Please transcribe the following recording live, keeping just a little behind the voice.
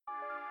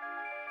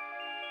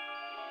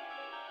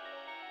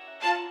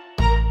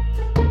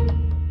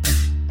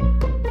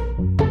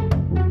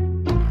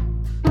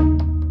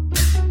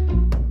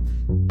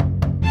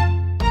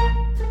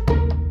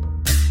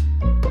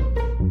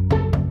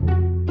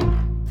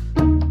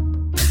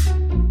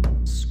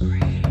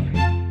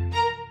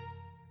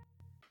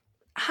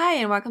Hi,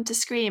 and welcome to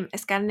Scream, a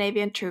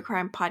Scandinavian true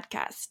crime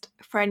podcast.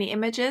 For any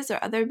images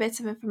or other bits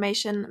of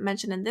information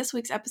mentioned in this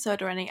week's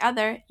episode or any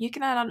other, you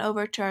can head on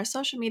over to our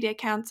social media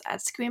accounts at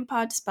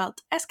ScreamPod,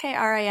 spelled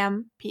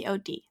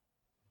SKRIMPOD.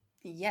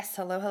 Yes,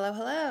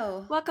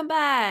 hello. Welcome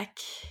back.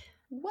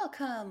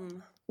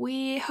 Welcome.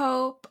 We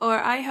hope, or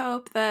I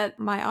hope, that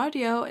my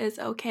audio is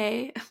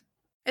okay.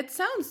 It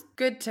sounds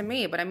good to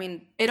me, but I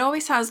mean... It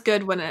always sounds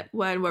good when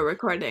we're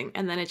recording,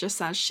 and then it just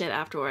sounds shit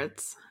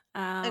afterwards.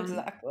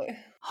 Exactly.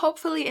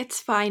 Hopefully it's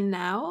fine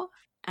now,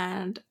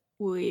 and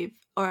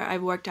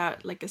I've worked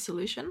out like a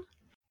solution.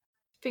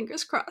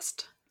 Fingers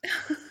crossed.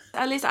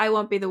 At least I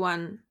won't be the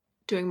one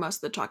doing most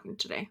of the talking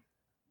today.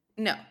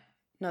 No,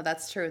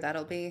 that's true.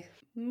 That'll be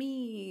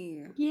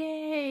me.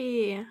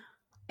 Yay!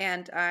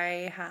 And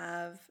I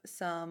have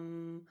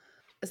some...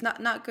 It's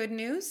not good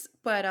news,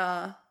 but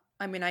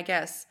I mean, I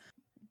guess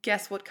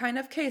what kind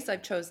of case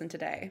I've chosen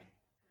today.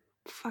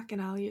 Fucking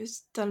hell, you've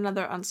done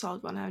another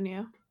unsolved one, haven't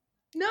you?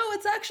 No,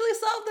 it's actually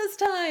solved this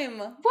time.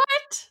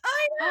 What?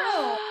 I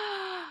know.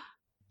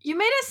 You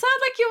made it sound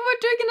like you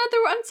were doing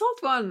another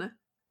unsolved one.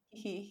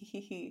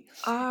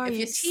 Oh, if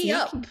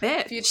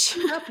you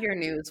tee up your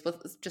news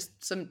with just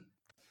some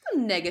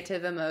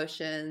negative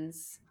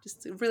emotions,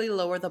 just to really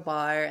lower the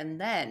bar, and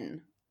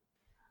then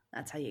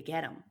that's how you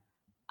get them.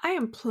 I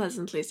am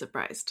pleasantly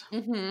surprised.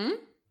 Mm-hmm.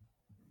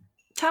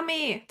 Tell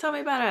me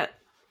about it.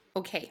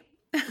 Okay.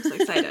 I'm so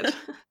excited.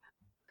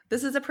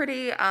 This is a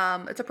pretty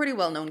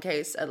well-known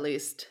case, at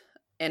least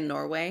in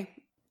Norway,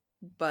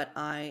 but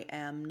I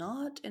am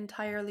not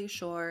entirely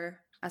sure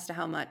as to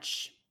how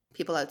much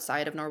people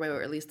outside of Norway,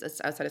 or at least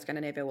outside of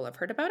Scandinavia, will have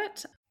heard about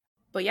it.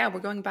 But yeah,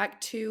 we're going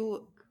back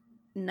to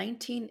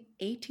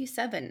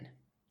 1987.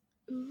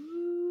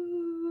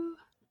 Ooh.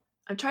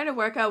 I'm trying to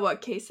work out what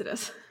case it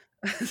is.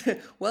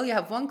 Well, you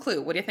have one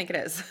clue. What do you think it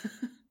is?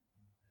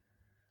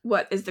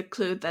 What is the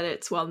clue that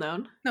it's well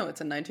known? No,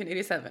 it's in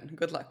 1987.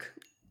 Good luck.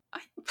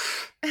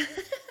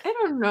 I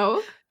don't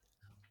know.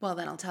 Well,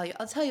 then I'll tell you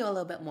a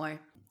little bit more.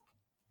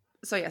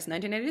 So yes,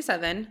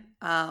 1987.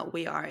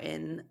 We are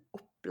in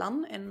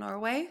Oppland in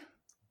Norway,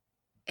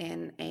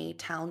 in a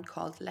town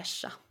called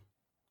Lesja,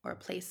 or a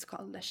place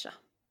called Lesja.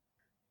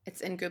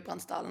 It's in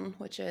Gudbrandsdalen,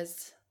 which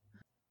is,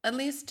 at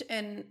least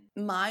in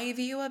my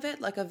view of it,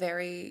 like I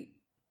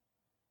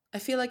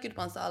feel like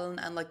Gudbrandsdalen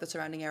and like the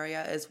surrounding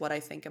area is what I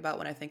think about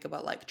when I think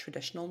about like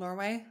traditional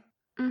Norway.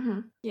 Mm-hmm.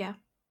 Yeah.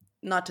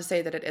 Not to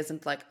say that it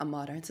isn't like a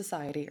modern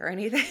society or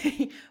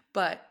anything,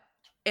 but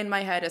in my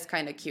head it's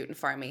kind of cute and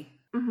farmy.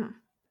 Mm-hmm.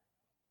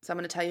 So I'm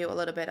going to tell you a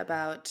little bit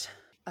about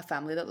a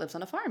family that lives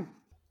on a farm.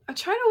 I'm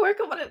trying to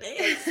work on what it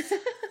is.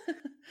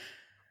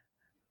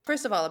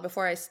 First of all,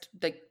 before I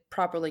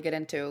properly get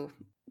into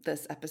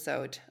this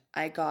episode,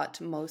 I got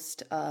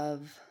most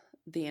of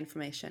the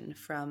information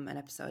from an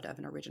episode of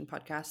an Origin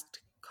podcast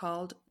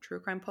called True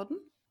Crime Podden.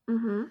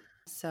 Mm-hmm.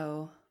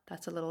 So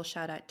that's a little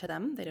shout out to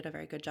them. They did a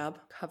very good job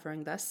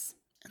covering this.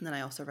 And then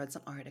I also read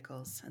some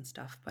articles and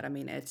stuff. But I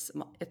mean, it's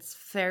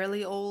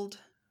fairly old.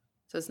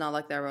 So it's not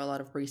like there were a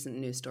lot of recent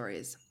news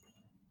stories.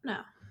 No.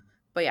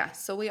 But yeah,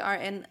 so we are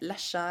in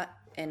Lesja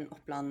in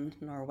Oppland,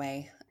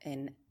 Norway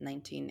in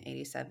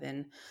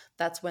 1987.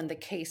 That's when the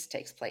case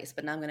takes place.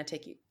 But now I'm going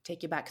to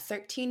take you back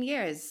 13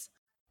 years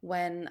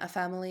when a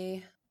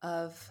family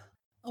of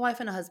a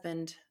wife and a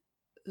husband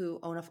who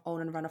own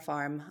and run a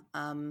farm.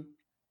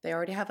 They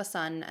already have a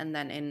son, and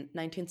then in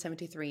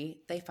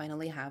 1973, they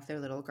finally have their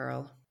little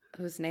girl,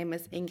 whose name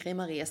is Ingrid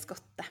Marie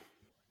Skotte.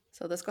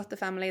 So the Skotte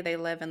family, they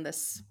live in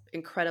this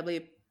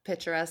incredibly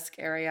picturesque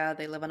area.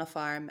 They live on a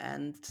farm,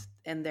 and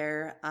in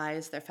their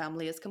eyes, their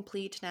family is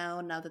complete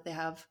now that they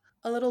have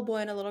a little boy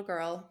and a little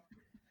girl.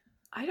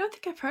 I don't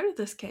think I've heard of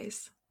this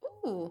case.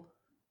 Ooh.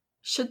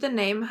 Should the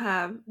name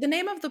have... The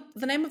name of the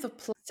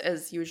place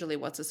is usually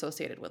what's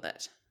associated with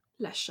it.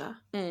 Lesja.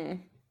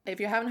 If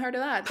you haven't heard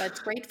of that, that's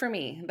great for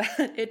me.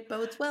 It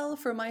bodes well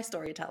for my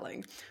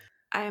storytelling.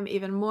 I am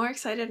even more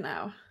excited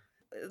now.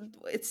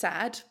 It's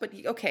sad, but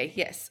okay,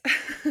 yes.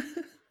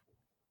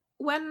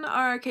 When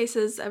are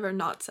cases ever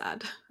not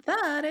sad?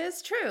 That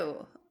is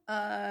true.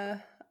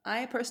 I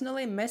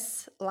personally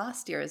miss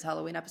last year's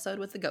Halloween episode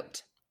with the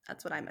goat.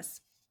 That's what I miss.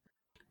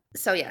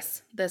 So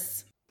yes,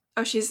 this...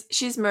 Oh,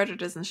 she's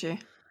murdered, isn't she?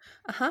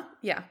 Uh-huh,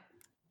 yeah.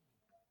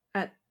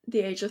 At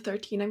the age of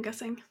 13, I'm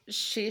guessing.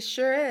 She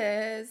sure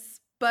is.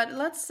 But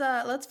let's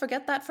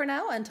forget that for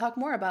now and talk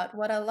more about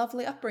what a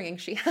lovely upbringing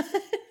she had.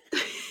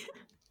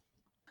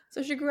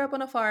 So she grew up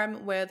on a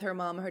farm with her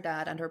mom, her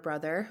dad, and her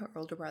brother, her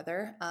older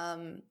brother.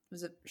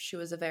 She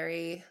was a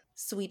very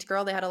sweet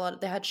girl. They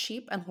had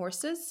sheep and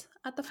horses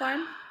at the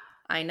farm.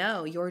 I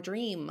know, your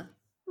dream.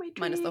 My dream.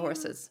 Minus the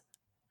horses.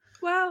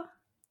 Well,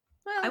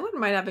 I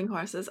wouldn't mind having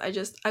horses.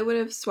 I would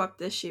have swapped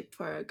the sheep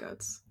for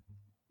goats.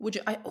 Would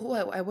you? I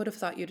would have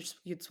thought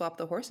you'd swap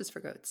the horses for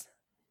goats.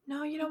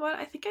 No, you know what?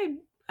 I think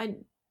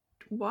I'd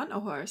want a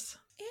horse.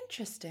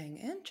 Interesting.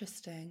 I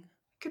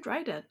could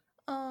ride it.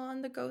 Oh,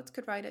 and the goats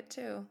could ride it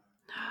too.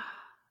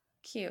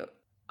 Cute.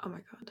 Oh my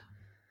god.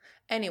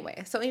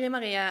 Anyway, so Ingrid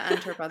Maria and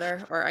her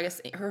brother, or I guess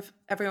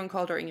everyone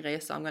called her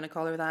Ingrid, so I'm going to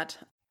call her that.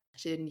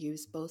 She didn't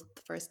use both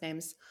first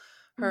names.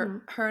 Mm-hmm.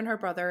 Her and her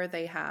brother,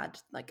 they had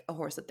like a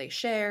horse that they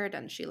shared,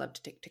 and she loved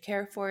to take to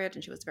care for it,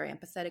 and she was very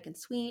empathetic and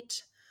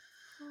sweet.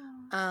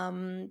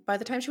 By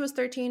the time she was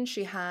 13,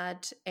 she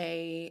had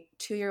a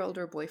 2-year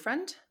older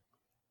boyfriend.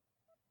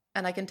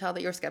 And I can tell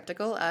that you're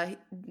skeptical.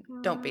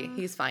 Don't be.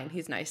 He's fine.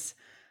 He's nice.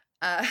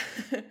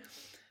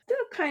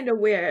 Still kind of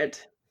weird.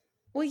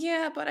 Well,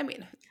 yeah, but I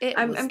mean,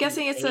 I'm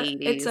guessing the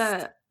it's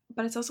 80s.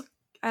 but it's also,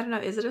 I don't know,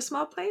 is it a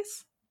small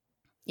place?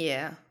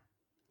 Yeah.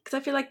 Because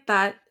I feel like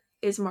that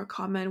is more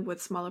common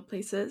with smaller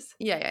places.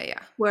 Yeah.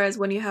 Whereas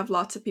when you have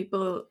lots of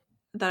people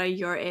that are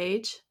your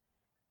age,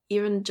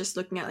 even just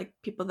looking at like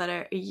people that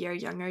are a year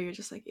younger, you're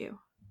just like, ew.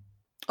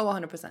 Oh,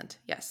 100%.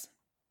 Yes.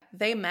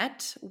 They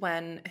met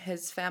when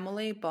his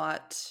family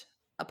bought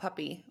a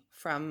puppy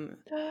from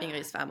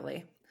Ingrid's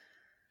family.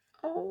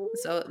 Oh.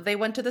 So they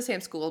went to the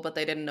same school, but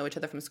they didn't know each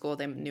other from school.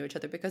 They knew each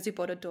other because he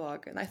bought a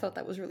dog, and I thought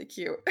that was really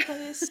cute.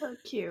 That is so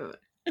cute.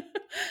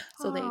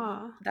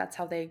 So that's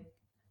how they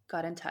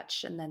got in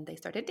touch, and then they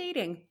started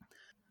dating.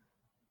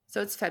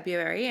 So it's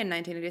February in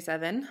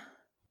 1987,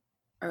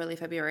 early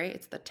February.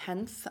 It's the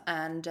 10th,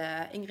 and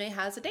Ingrid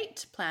has a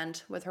date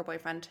planned with her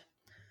boyfriend.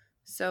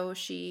 So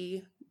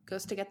she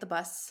goes to get the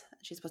bus.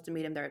 She's supposed to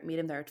meet him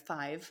there at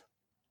 5.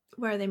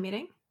 Where are they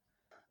meeting?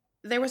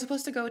 They were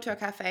supposed to go to a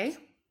cafe.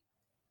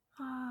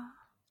 Ah.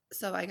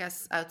 So I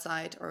guess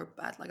outside or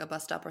at like a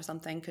bus stop or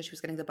something, because she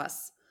was getting the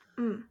bus.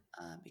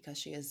 Because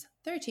she is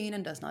 13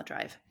 and does not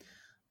drive.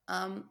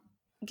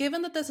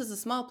 Given that this is a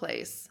small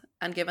place,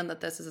 and given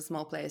that this is a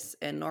small place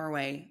in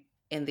Norway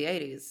in the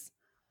 80s,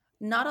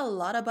 not a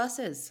lot of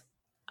buses.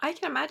 I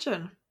can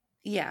imagine.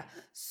 Yeah.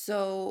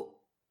 So,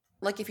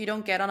 like, if you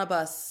don't get on a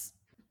bus,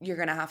 you're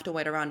going to have to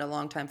wait around a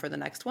long time for the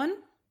next one.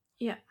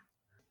 Yeah.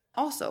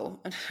 Also,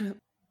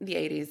 the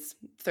 80s,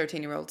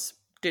 13-year-olds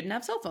didn't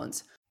have cell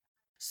phones.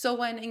 So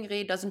when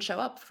Ingrid doesn't show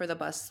up for the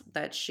bus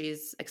that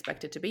she's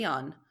expected to be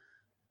on,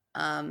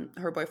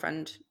 her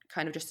boyfriend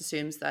kind of just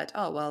assumes that,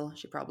 oh, well,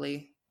 she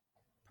probably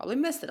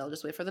missed it. I'll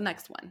just wait for the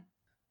next one.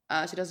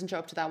 She doesn't show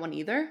up to that one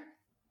either.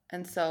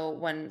 And so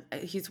when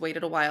he's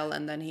waited a while,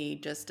 and then he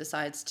just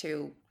decides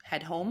to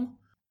head home,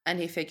 and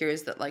he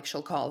figures that like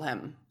she'll call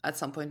him at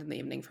some point in the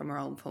evening from her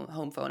own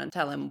home phone and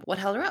tell him what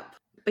held her up.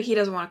 But he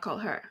doesn't want to call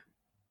her.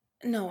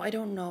 No, I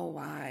don't know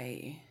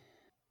why.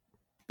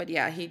 But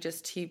yeah, he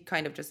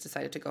kind of just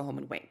decided to go home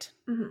and wait.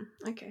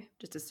 Mm-hmm. Okay.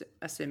 Just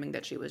assuming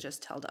that she was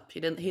just held up. He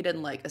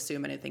didn't like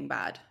assume anything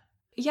bad.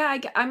 Yeah,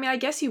 I mean, I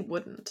guess you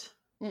wouldn't.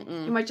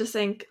 Mm-mm. You might just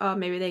think, oh,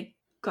 maybe they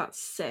got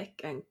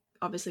sick and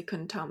obviously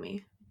couldn't tell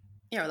me.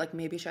 Yeah, or like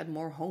maybe she had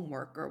more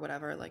homework or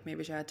whatever. Like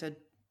maybe she had to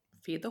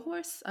feed the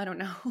horse. I don't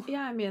know.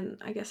 Yeah, I mean,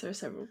 I guess there are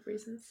several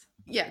reasons.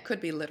 Yeah, it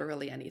could be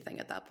literally anything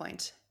at that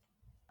point.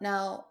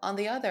 Now, on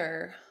the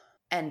other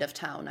end of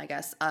town, I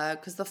guess,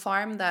 because the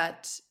farm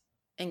that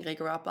Ingrid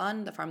grew up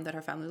on, the farm that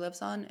her family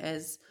lives on,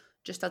 is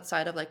just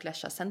outside of like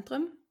Lesja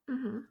Centrum.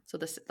 Mm-hmm. So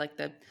this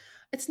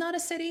it's not a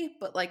city,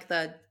 but like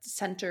the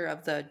center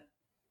of the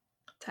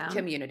Town,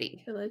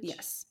 community, village,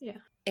 yes, yeah,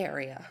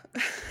 area,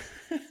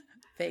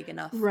 vague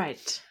enough,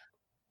 right?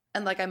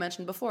 And like I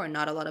mentioned before,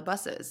 not a lot of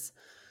buses.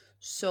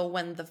 So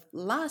when the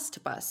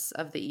last bus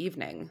of the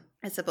evening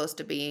is supposed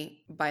to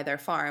be by their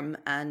farm,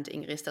 and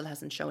Ingrid still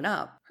hasn't shown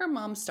up, her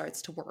mom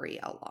starts to worry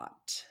a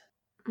lot.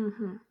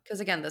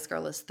 Because again, this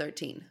girl is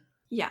 13.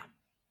 Yeah.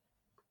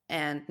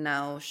 And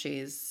now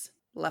she's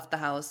left the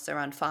house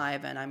around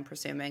 5, and I'm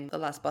presuming the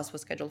last bus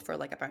was scheduled for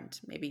like around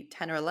maybe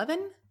 10 or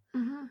 11.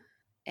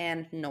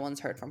 And no one's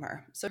heard from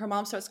her. So her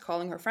mom starts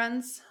calling her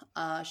friends.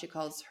 She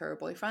calls her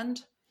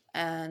boyfriend,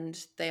 and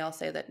they all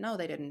say that no,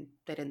 they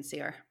didn't see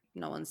her.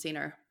 No one's seen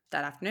her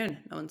that afternoon.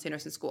 No one's seen her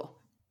since school.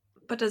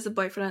 But does the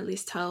boyfriend at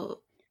least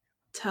tell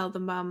the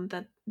mom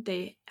that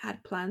they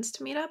had plans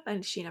to meet up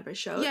and she never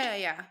showed?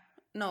 Yeah.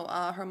 No,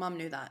 her mom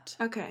knew that.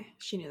 Okay,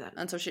 she knew that.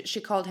 And so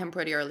she called him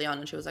pretty early on,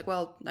 and she was like,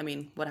 well, I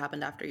mean, what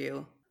happened after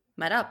you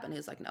met up? And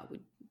he's like, no,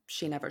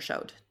 she never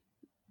showed.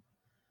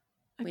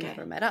 Okay. We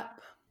never met up.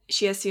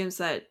 She assumes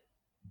that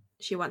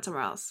she went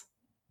somewhere else.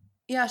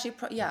 Yeah,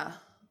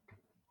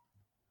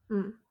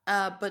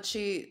 but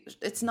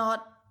it's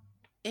not,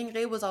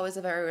 Ingrid was always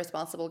a very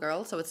responsible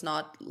girl, so it's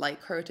not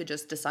like her to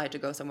just decide to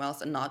go somewhere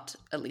else and not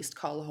at least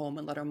call home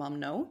and let her mom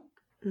know.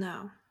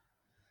 No.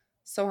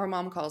 So her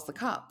mom calls the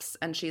cops,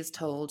 and she's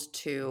told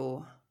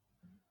to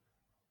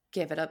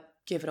give it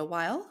a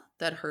while,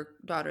 that her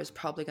daughter's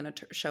probably going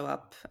to show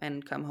up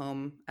and come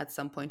home at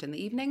some point in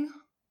the evening.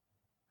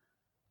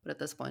 But at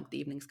this point, the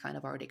evening's kind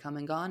of already come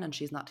and gone, and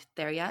she's not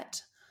there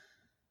yet.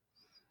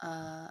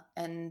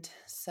 And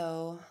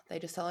so they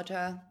just tell her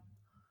to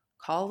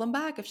call them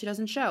back if she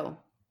doesn't show.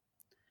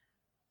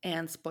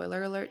 And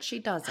spoiler alert, she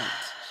doesn't.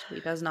 She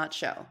does not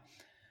show.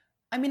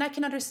 I mean, I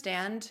can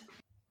understand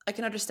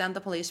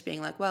the police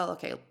being like, well,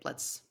 okay,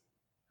 let's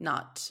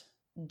not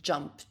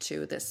jump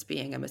to this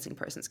being a missing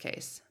persons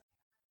case.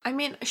 I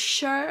mean,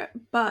 sure,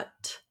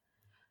 but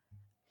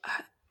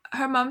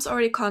her mom's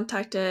already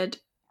contacted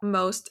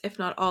most, if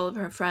not all, of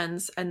her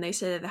friends, and they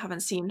say that they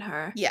haven't seen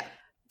her. Yeah.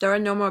 there are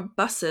no more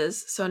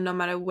buses, so no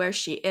matter where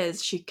she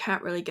is, she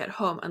can't really get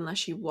home unless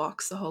she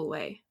walks the whole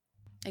way.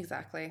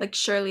 Exactly. Like,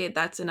 surely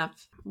that's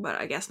enough, but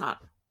I guess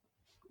not.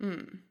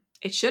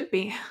 It should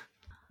be.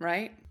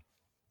 Right?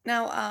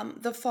 Now,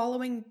 the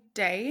following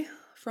day,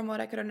 from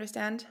what I could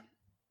understand,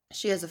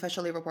 she is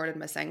officially reported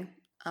missing,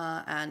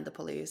 and the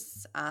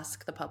police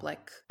ask the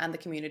public and the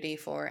community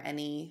for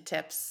any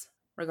tips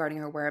regarding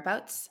her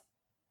whereabouts.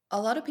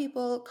 A lot of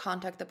people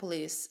contact the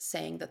police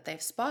saying that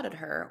they've spotted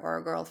her or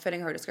a girl fitting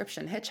her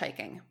description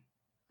hitchhiking.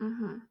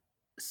 Mm-hmm.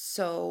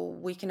 So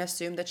we can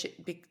assume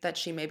that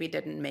she maybe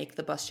didn't make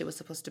the bus she was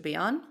supposed to be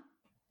on.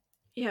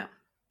 Yeah.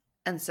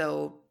 And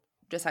so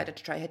decided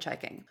to try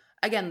hitchhiking.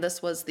 Again,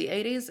 this was the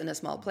 80s in a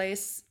small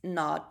place,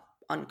 not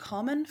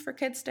uncommon for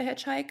kids to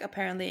hitchhike.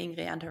 Apparently, Ingrid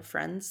and her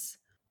friends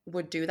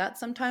would do that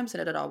sometimes,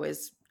 and it had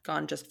always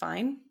gone just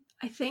fine.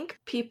 I think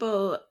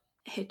people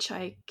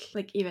hitchhike,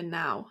 like, even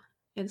now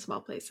in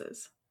small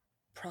places.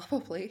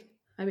 Probably.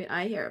 I mean,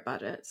 I hear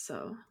about it,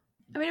 so...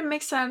 I mean, it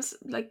makes sense.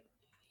 Like,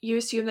 you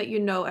assume that you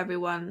know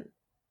everyone.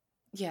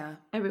 Yeah.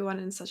 Everyone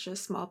in such a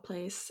small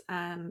place,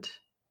 and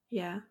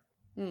yeah.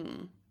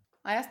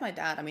 I asked my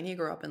dad. I mean, he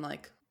grew up in,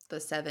 like, the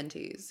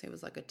 70s. He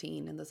was, like, a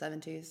teen in the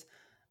 70s.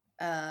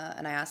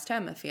 And I asked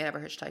him if he had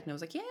ever hitchhiked, and he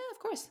was like, yeah, of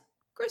course.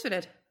 Of course we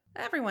did.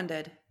 Everyone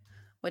did.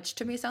 Which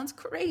to me sounds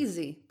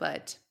crazy,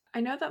 but...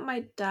 I know that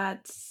my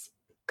dad's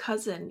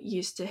cousin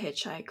used to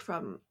hitchhike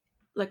from,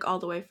 like, all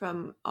the way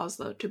from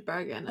Oslo to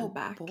Bergen and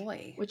back. Oh,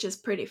 boy. Which is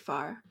pretty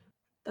far.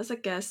 That's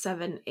like a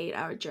 7-8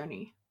 hour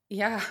journey.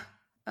 Yeah.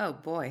 Oh,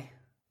 boy.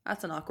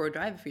 That's an awkward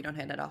drive if you don't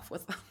hit it off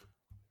with them.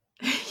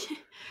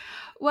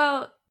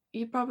 Well,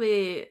 you'd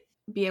probably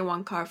be in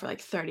one car for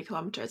like 30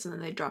 kilometers and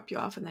then they drop you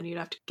off and then you'd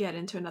have to get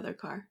into another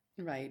car.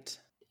 Right.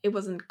 It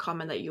wasn't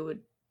common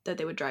that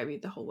they would drive you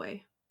the whole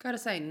way. Gotta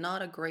say,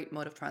 not a great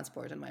mode of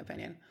transport in my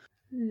opinion.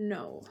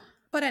 No.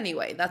 But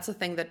anyway, that's the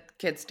thing that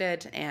kids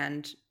did,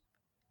 and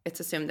it's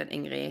assumed that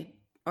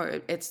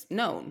it's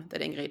known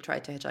that Ingrid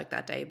tried to hitchhike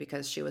that day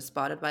because she was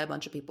spotted by a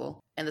bunch of people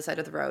in the side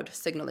of the road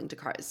signaling to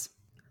cars.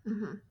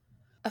 Mm-hmm.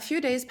 A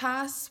few days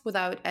pass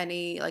without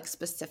any like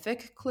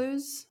specific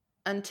clues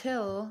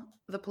until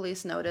the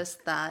police notice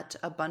that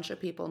a bunch of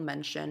people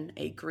mention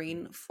a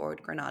green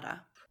Ford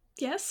Granada.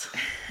 Yes.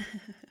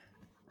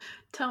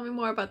 Tell me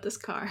more about this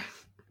car.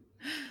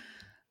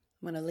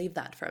 I'm going to leave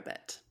that for a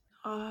bit.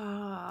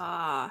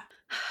 Fine.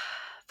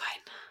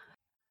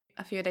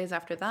 A few days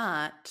after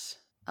that,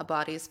 a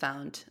body is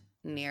found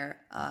near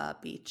a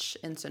beach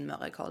in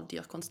Sunnmøre called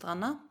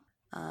Dyrkonstranda,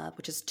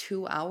 which is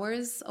 2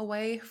 hours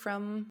away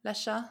from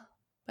Lesja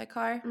by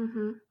car.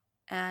 Mm-hmm.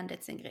 And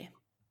it's Ingrid.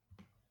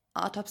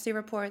 Autopsy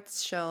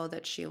reports show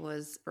that she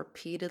was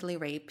repeatedly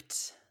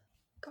raped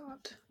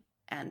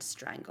and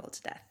strangled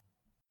to death.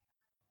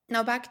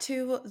 Now back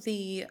to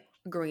the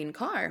green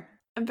car.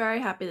 I'm very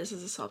happy this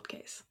is a solved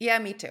case. Yeah,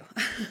 me too.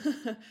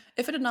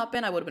 If it had not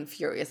been, I would have been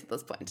furious at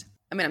this point.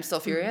 I mean, I'm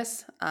still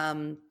furious.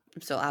 I'm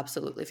still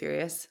absolutely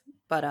furious.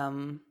 But,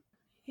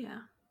 yeah.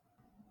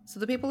 So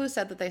the people who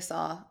said that they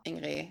saw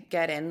Ingrid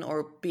get in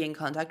or be in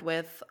contact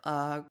with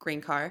a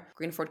green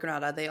Ford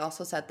Granada, they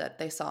also said that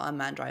they saw a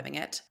man driving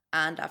it.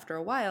 And after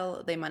a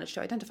while, they managed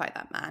to identify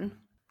that man.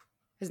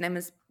 His name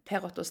is Per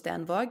Otto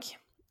Stenvåg.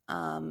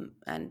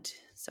 And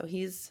so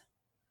he's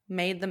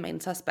made the main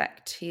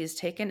suspect. He's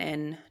taken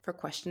in for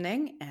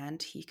questioning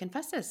and he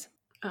confesses.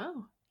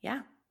 Oh.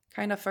 Yeah.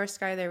 Kind of first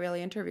guy they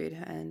really interviewed,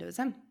 and it was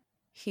him.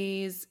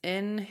 He's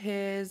in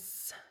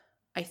his,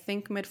 I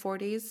think,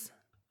 mid-40s.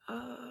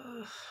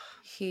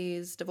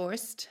 He's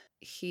divorced.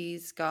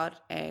 He's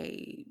got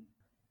I'm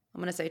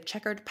going to say,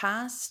 checkered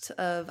past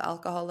of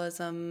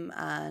alcoholism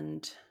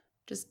and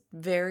just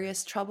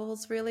various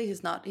troubles, really.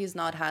 He's not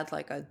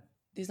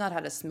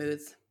had a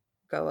smooth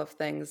go of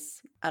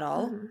things at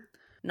all. Mm-hmm.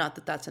 Not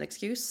that that's an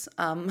excuse.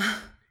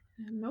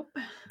 Nope.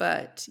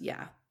 But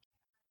yeah.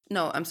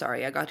 No, I'm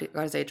sorry. I got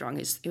his age wrong.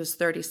 He was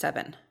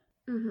 37.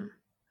 Mm-hmm.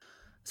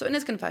 So in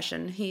his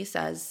confession, he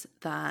says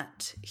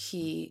that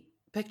he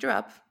picked her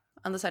up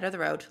on the side of the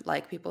road,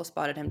 like people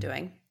spotted him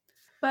doing.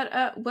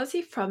 But was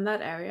he from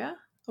that area?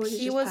 Or was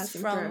he was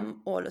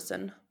from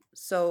Ålesund.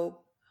 So,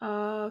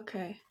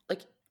 okay.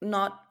 Like,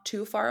 not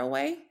too far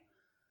away,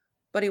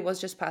 but he was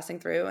just passing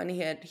through, and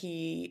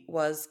he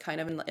was kind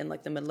of in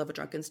like the middle of a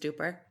drunken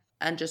stupor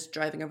and just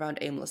driving around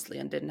aimlessly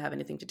and didn't have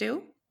anything to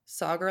do.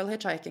 Saw a girl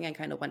hitchhiking and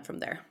kind of went from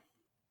there.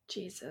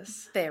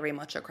 Jesus. Very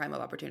much a crime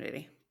of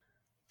opportunity.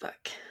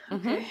 Fuck.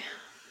 Okay. Mm-hmm.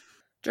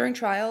 During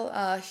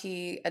trial,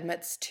 he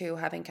admits to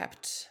having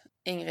kept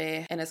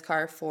Ingrid in his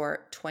car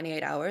for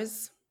 28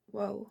 hours.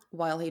 Whoa.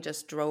 While he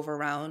just drove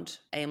around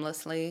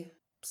aimlessly,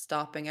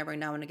 stopping every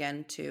now and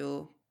again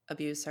to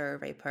abuse her,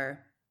 rape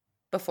her,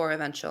 before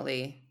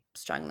eventually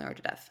strangling her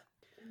to death.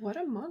 What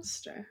a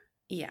monster.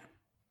 Yeah.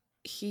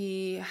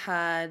 He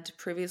had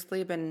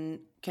previously been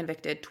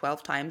convicted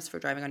 12 times for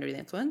driving under the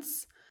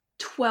influence.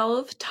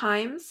 12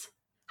 times?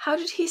 How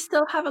did he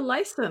still have a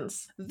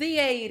license? The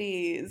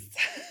 80s.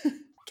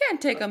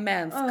 Can't take a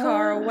man's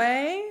car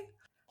away.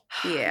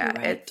 Yeah,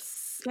 right.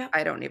 Yeah.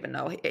 I don't even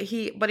know.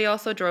 But he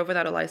also drove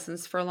without a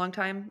license for a long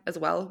time as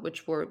well,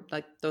 which were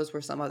like, those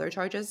were some other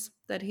charges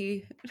that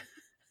he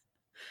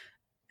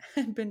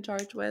had been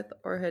charged with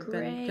or had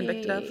been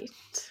convicted of. Great.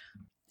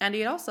 And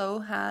he also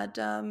had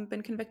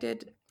been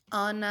convicted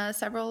on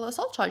several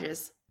assault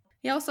charges.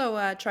 He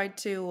also tried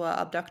to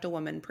abduct a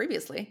woman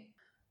previously.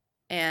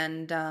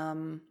 And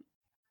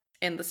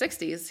in the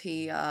 60s,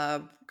 he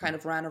kind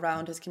of ran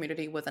around his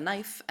community with a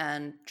knife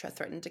and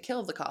threatened to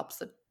kill the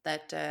cops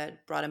that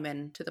brought him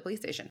in to the police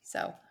station.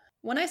 So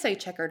when I say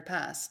checkered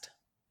past,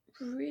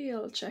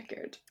 Real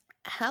checkered.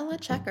 hella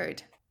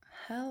checkered.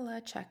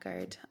 Hella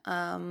checkered.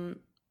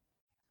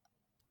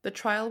 The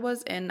trial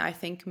was in, I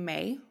think,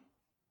 May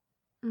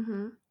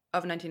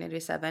of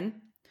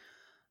 1987.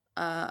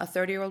 A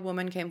 30-year-old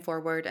woman came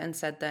forward and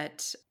said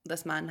that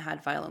this man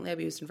had violently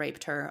abused and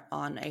raped her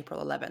on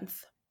April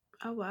 11th.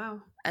 Oh,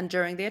 wow. And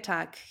during the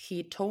attack,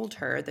 he told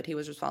her that he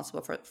was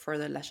responsible for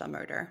the Lesha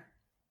murder.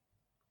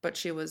 But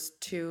she was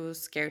too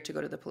scared to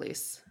go to the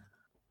police.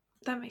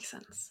 That makes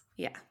sense.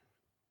 Yeah.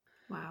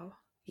 Wow.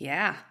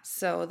 Yeah.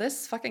 So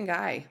this fucking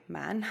guy,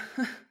 man.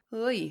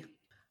 Oy.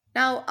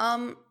 Now,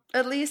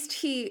 at least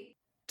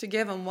to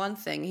give him one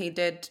thing, he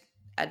did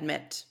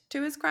admit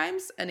to his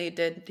crimes and he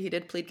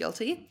did plead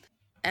guilty.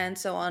 And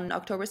so on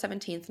October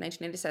 17th,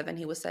 1987,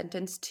 he was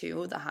sentenced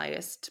to the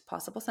highest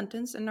possible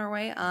sentence in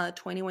Norway,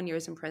 21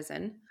 years in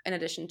prison, in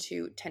addition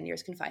to 10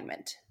 years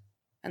confinement.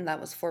 And that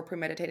was for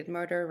premeditated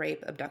murder,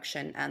 rape,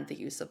 abduction, and the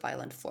use of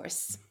violent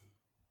force.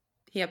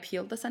 He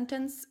appealed the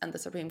sentence, and the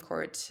Supreme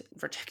Court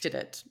rejected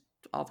it,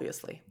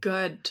 obviously.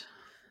 Good.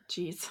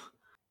 Jeez.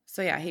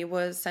 So yeah, he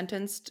was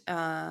sentenced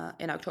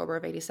in October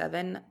of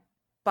 87.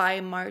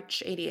 By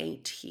March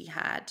 88, he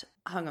had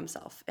hung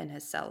himself in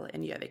his cell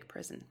in Gjøvik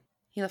prison.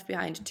 He left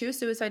behind 2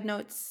 suicide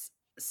notes,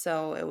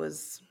 so it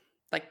was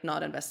like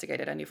not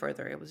investigated any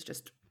further. It was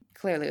just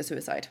clearly a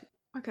suicide.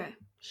 Okay,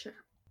 sure.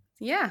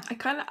 Yeah. I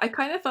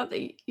kind of thought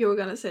that you were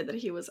gonna say that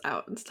he was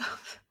out and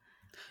stuff.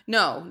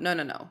 No.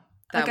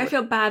 I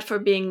feel bad for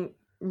being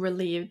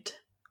relieved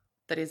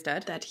that he's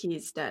dead. That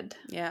he's dead.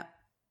 Yeah.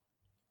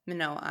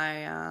 No,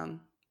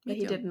 But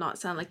he did not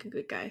sound like a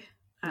good guy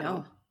at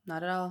all.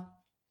 Not at all.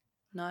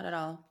 Not at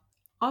all.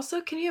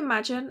 Also, can you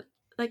imagine,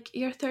 like,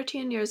 you're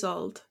 13 years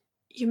old,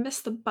 you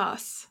miss the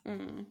bus,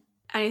 and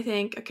you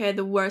think, okay,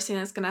 the worst thing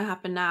that's gonna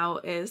happen now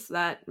is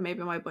that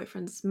maybe my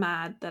boyfriend's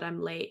mad that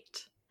I'm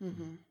late,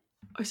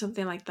 or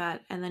something like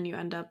that, and then you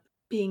end up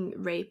being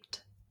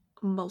raped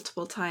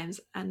multiple times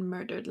and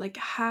murdered. Like,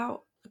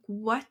 how? Like,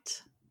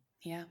 what?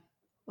 Yeah.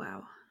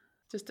 Wow.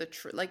 Just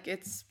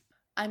it's.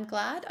 I'm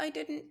glad I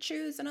didn't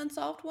choose an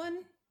unsolved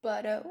one,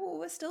 but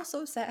it's still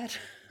so sad.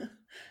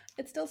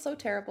 It's still so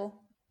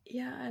terrible.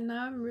 Yeah, and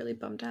now I'm really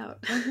bummed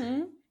out.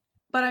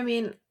 But I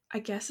mean, I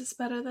guess it's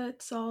better that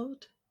it's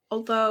solved.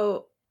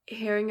 Although,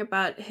 hearing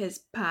about his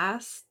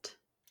past,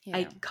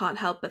 I can't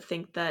help but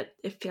think that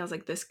it feels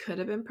like this could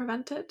have been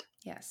prevented.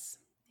 Yes.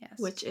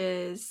 Which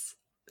is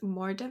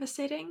more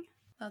devastating.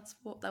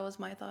 That was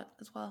my thought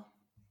as well.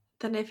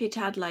 Than if he'd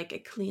had like a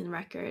clean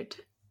record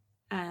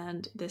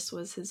and this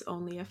was his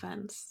only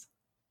offense.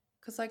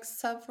 Because like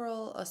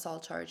several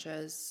assault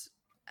charges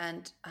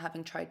and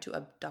having tried to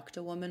abduct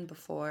a woman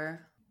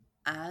before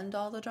and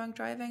all the drunk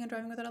driving and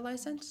driving without a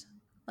license,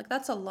 like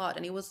that's a lot.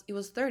 And he was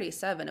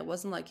 37. It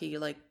wasn't like he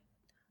like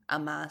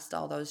amassed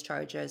all those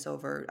charges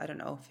over, I don't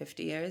know,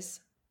 50 years.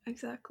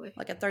 Exactly.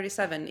 Like at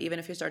 37, even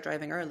if you start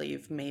driving early,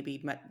 you've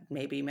maybe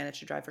managed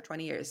to drive for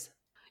 20 years.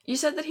 You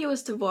said that he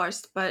was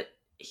divorced, but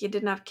he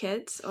didn't have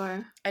kids,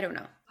 or? I don't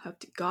know. Hope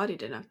to God he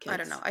didn't have kids. I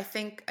don't know. I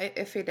think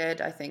if he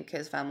did, I think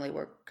his family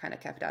were kind of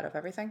kept out of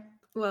everything.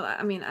 Well,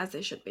 I mean, as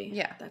they should be.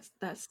 Yeah.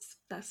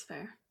 That's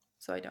fair.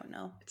 So I don't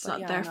know. It's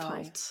not their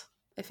fault.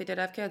 If he did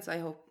have kids, I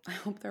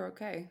hope they're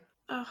okay.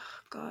 Oh,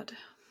 God.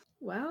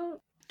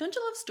 Well. Don't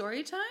you love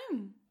story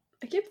time?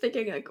 I keep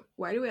thinking, like,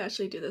 why do we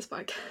actually do this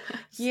podcast?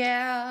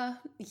 Yeah.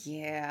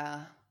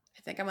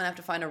 I think I'm going to have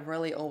to find a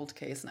really old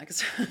case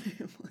next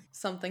time.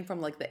 Something from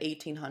like the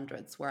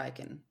 1800s where I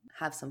can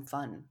have some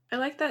fun. I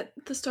like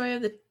the story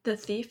of the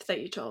thief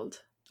that you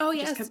told. Oh,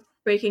 yes. Just kept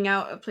breaking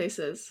out of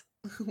places.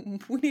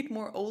 We need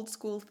more old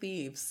school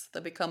thieves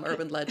that become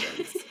urban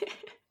legends.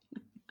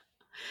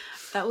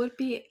 That would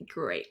be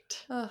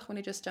great. When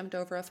he just jumped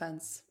over a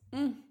fence.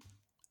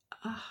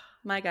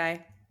 My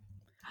guy.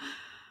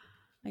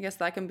 I guess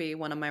that can be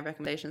one of my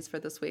recommendations for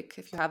this week.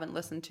 If you haven't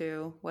listened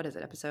to, what is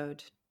it,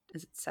 episode?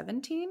 Is it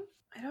 17?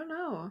 I don't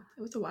know.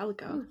 It was a while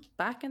ago. Ooh,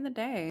 back in the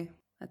day.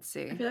 Let's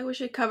see. I feel like we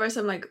should cover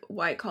some like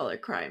white collar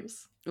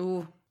crimes.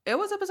 Ooh, it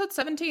was episode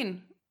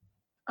 17.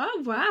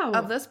 Oh, wow.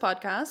 Of this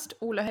podcast,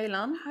 Ole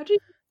Høiland. How did you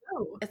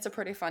know? It's a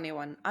pretty funny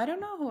one. I don't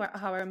know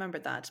how I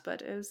remembered that,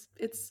 but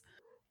it's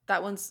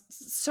that one's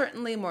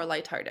certainly more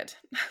lighthearted.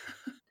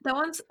 That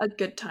one's a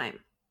good time.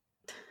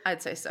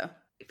 I'd say so.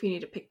 If you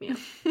need to pick me up.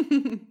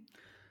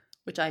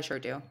 Which I sure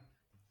do.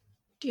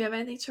 Do you have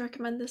anything to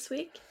recommend this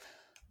week?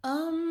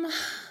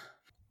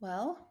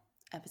 Well,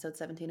 episode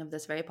 17 of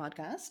this very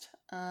podcast.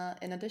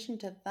 In addition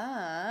to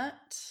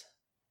that,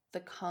 the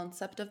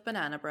concept of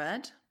banana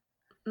bread.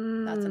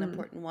 That's an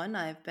important one.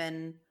 I've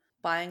been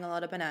buying a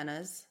lot of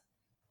bananas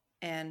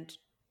and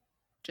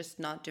just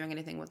not doing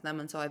anything with them.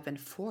 And so I've been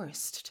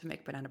forced to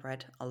make banana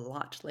bread a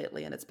lot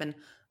lately. And it's been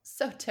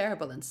so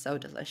terrible and so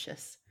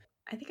delicious.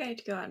 I think I need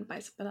to go out and buy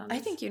some bananas. I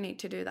think you need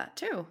to do that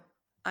too.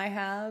 I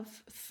have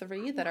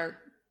 3 that are,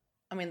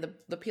 I mean,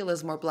 the peel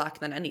is more black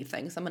than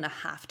anything. So I'm going to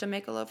have to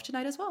make a loaf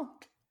tonight as well.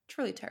 It's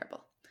really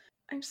terrible.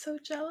 I'm so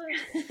jealous.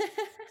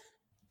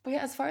 But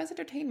yeah, as far as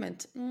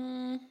entertainment,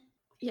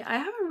 yeah, I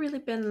haven't really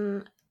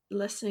been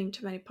listening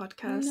to many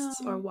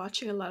podcasts or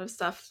watching a lot of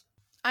stuff.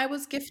 I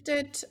was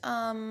gifted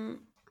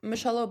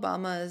Michelle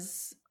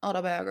Obama's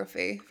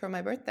autobiography for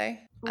my birthday.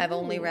 Ooh. I've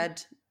only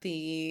read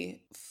the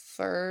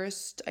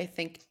first, I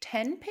think,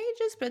 10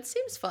 pages, but it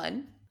seems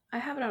fun. I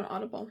have it on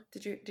Audible.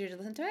 Did you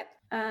listen to it?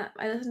 I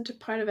listened to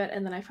part of it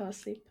and then I fell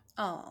asleep.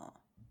 Oh.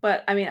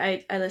 But I mean,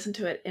 I listened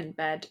to it in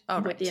bed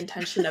with the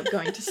intention of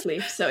going to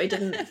sleep, so it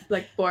didn't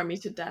like bore me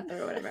to death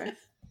or whatever.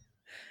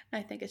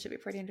 I think it should be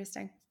pretty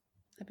interesting.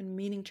 I've been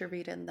meaning to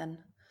read it, and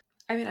then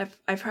I mean,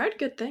 I've heard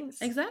good things.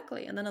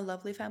 Exactly, and then a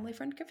lovely family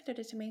friend gifted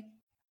it to me.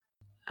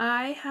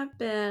 I have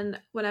been,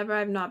 whenever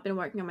I've not been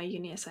working on my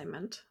uni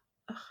assignment,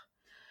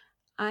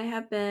 I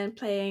have been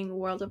playing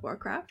World of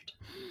Warcraft.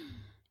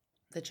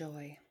 The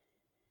joy.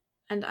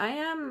 And I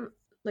am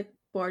like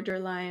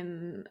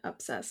borderline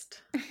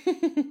obsessed.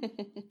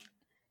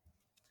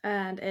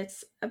 And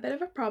it's a bit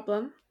of a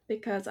problem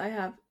because I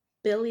have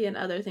billion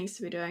other things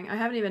to be doing. I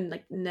haven't even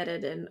like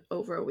knitted in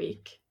over a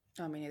week.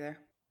 Oh, me neither.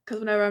 Because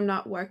whenever I'm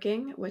not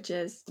working, which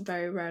is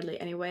very rarely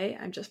anyway,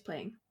 I'm just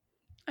playing.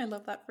 I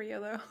love that for you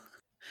though.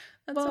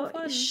 That's so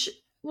fun.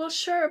 Well,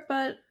 sure,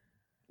 but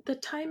the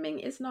timing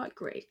is not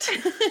great.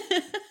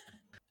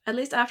 At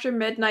least after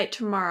midnight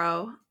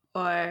tomorrow,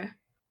 or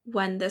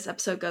when this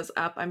episode goes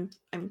up,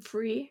 I'm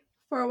free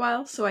for a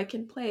while, so I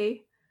can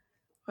play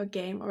a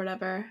game or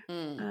whatever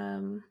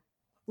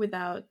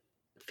without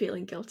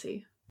feeling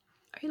guilty.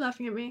 Are you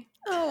laughing at me?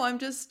 Oh,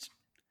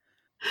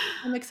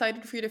 I'm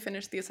excited for you to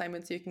finish the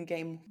assignment so you can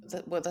game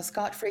with a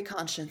scot-free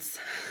conscience.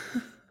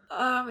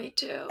 Oh, me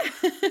too.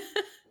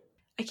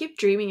 I keep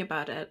dreaming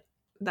about it.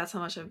 That's how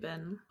much I've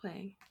been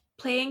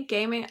playing.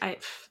 Gaming,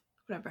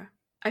 whatever.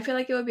 I feel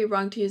like it would be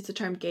wrong to use the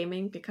term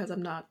gaming because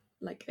I'm not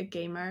like a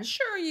gamer.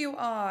 Sure you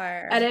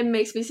are. And it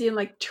makes me seem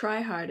like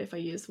try hard if I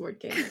use the word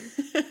gaming.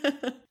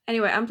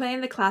 Anyway, I'm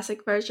playing the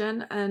classic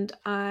version and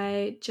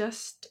I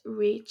just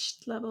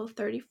reached level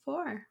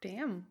 34.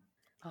 Damn.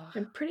 Oh.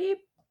 I'm pretty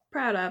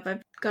proud of.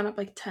 I've gone up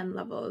like 10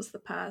 levels the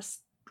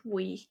past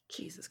week.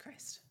 Jesus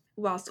Christ.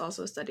 Whilst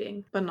also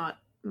studying, but not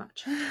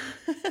much.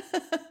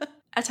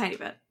 A tiny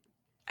bit.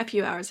 A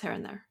few hours here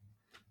and there.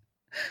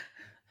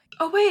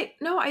 Oh wait,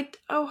 no,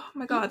 oh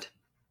my god.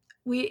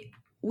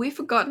 We've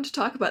forgotten to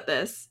talk about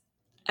this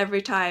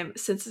every time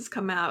since it's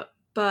come out,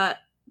 but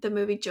the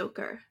movie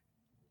Joker.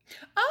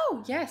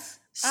 Oh, yes.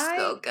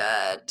 So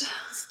good.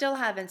 Still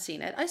haven't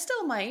seen it. I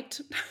still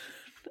might.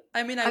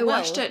 I mean, I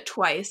watched it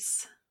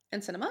twice.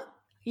 In cinema?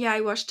 Yeah,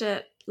 I watched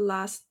it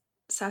last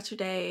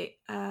Saturday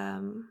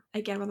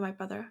again with my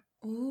brother.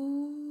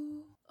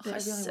 Ooh. It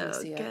was so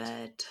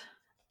good.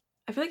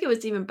 I feel like it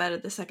was even better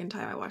the second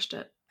time I watched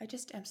it.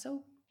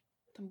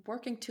 I'm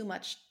working too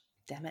much.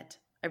 Damn it.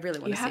 I really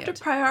want to see it. You have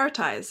to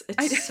prioritize.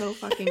 It's so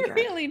fucking great. I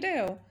really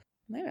do.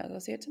 Maybe I'll go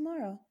see it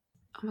tomorrow.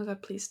 Oh my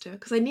god, please do.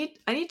 Because I need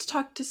to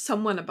talk to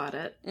someone about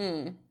it.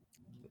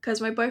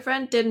 Because my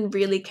boyfriend didn't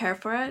really care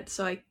for it,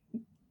 so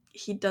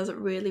he doesn't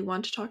really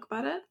want to talk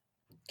about it.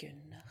 Good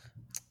enough.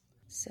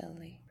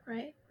 Silly.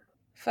 Right?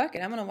 Fuck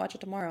it, I'm gonna watch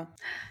it tomorrow.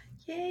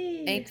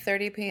 Yay.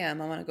 8:30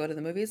 p.m. I want to go to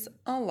the movies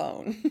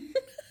alone.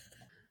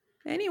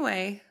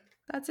 Anyway,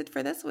 that's it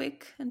for this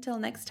week. Until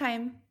next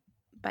time.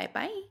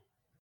 Bye-bye.